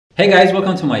Hey guys,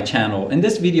 welcome to my channel. In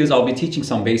this videos, I'll be teaching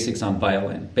some basics on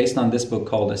violin based on this book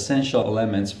called Essential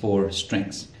Elements for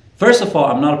Strings. First of all,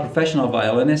 I'm not a professional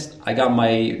violinist. I got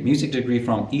my music degree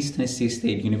from East Tennessee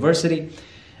State University.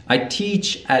 I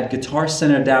teach at Guitar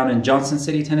Center down in Johnson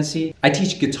City, Tennessee. I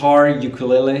teach guitar,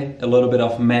 ukulele, a little bit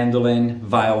of mandolin,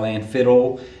 violin,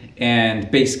 fiddle,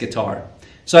 and bass guitar.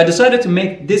 So I decided to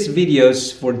make these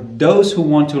videos for those who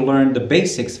want to learn the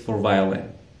basics for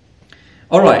violin.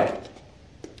 All right.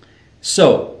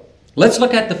 So let's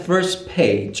look at the first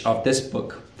page of this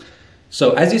book.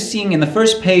 So as you're seeing in the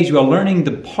first page, we are learning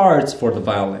the parts for the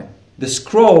violin. The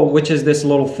scroll, which is this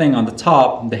little thing on the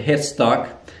top, the headstock,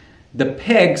 the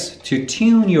pegs to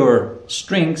tune your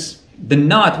strings, the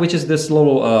knot, which is this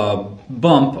little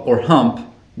bump or hump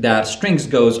that strings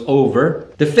goes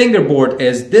over. The fingerboard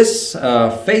is this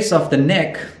face of the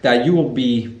neck that you will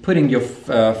be putting your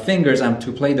fingers on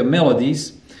to play the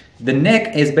melodies. The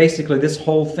neck is basically this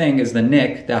whole thing is the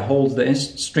neck that holds the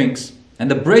strings. And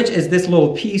the bridge is this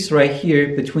little piece right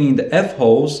here between the F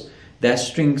holes that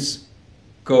strings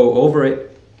go over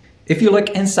it. If you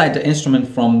look inside the instrument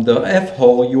from the F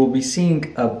hole, you will be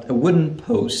seeing a wooden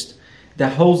post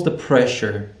that holds the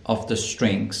pressure of the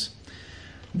strings.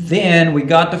 Then we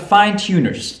got the fine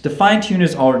tuners. The fine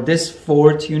tuners are this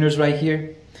 4 tuners right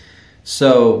here.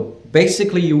 So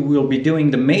basically you will be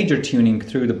doing the major tuning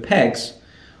through the pegs,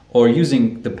 or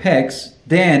using the pegs.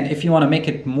 Then if you want to make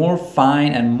it more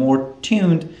fine and more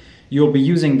tuned, you'll be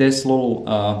using this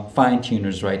little fine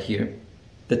tuners right here.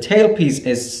 The tailpiece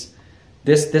is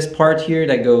this part here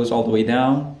that goes all the way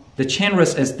down. The chin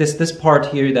rest is this part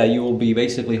here that you will be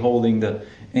basically holding the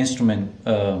instrument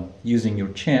using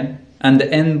your chin. And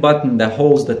the end button that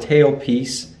holds the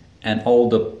tailpiece and all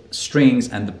the strings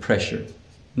and the pressure.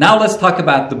 Now let's talk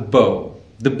about the bow.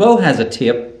 The bow has a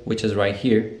tip, which is right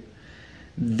here.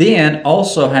 Then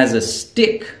also has a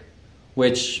stick,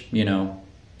 which,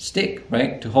 stick,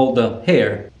 right, to hold the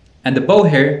hair. And the bow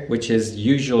hair, which is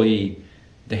usually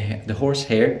the horse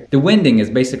hair. The winding is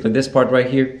basically this part right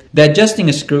here. The adjusting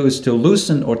screw is to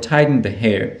loosen or tighten the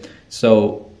hair.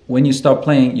 So when you start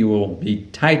playing, you will be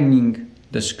tightening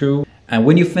the screw. And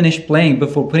when you finish playing,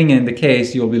 before putting it in the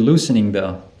case, you'll be loosening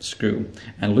the screw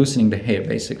and loosening the hair,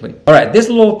 basically. All right, this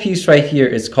little piece right here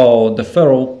is called the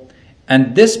ferrule.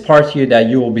 And this part here that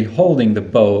you will be holding the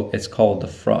bow, it's called the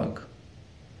frog.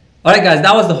 Alright guys,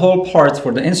 that was the whole parts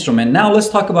for the instrument. Now let's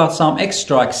talk about some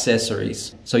extra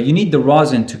accessories. So you need the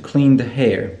rosin to clean the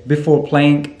hair before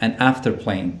playing and after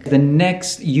playing. The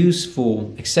next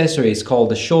useful accessory is called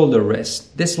the shoulder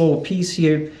rest. This little piece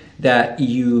here that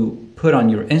you put on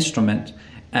your instrument,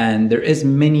 and there is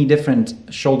many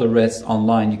different shoulder rests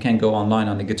online. You can go online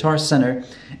on the Guitar Center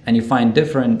and you find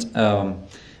different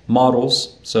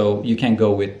models, so you can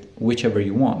go with whichever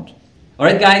you want.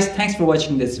 Alright guys, thanks for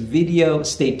watching this video.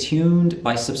 Stay tuned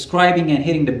by subscribing and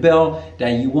hitting the bell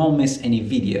that you won't miss any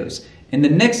videos. In the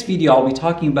next video, I'll be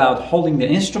talking about holding the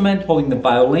instrument, holding the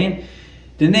violin,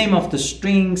 the name of the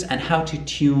strings, and how to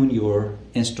tune your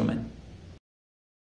instrument.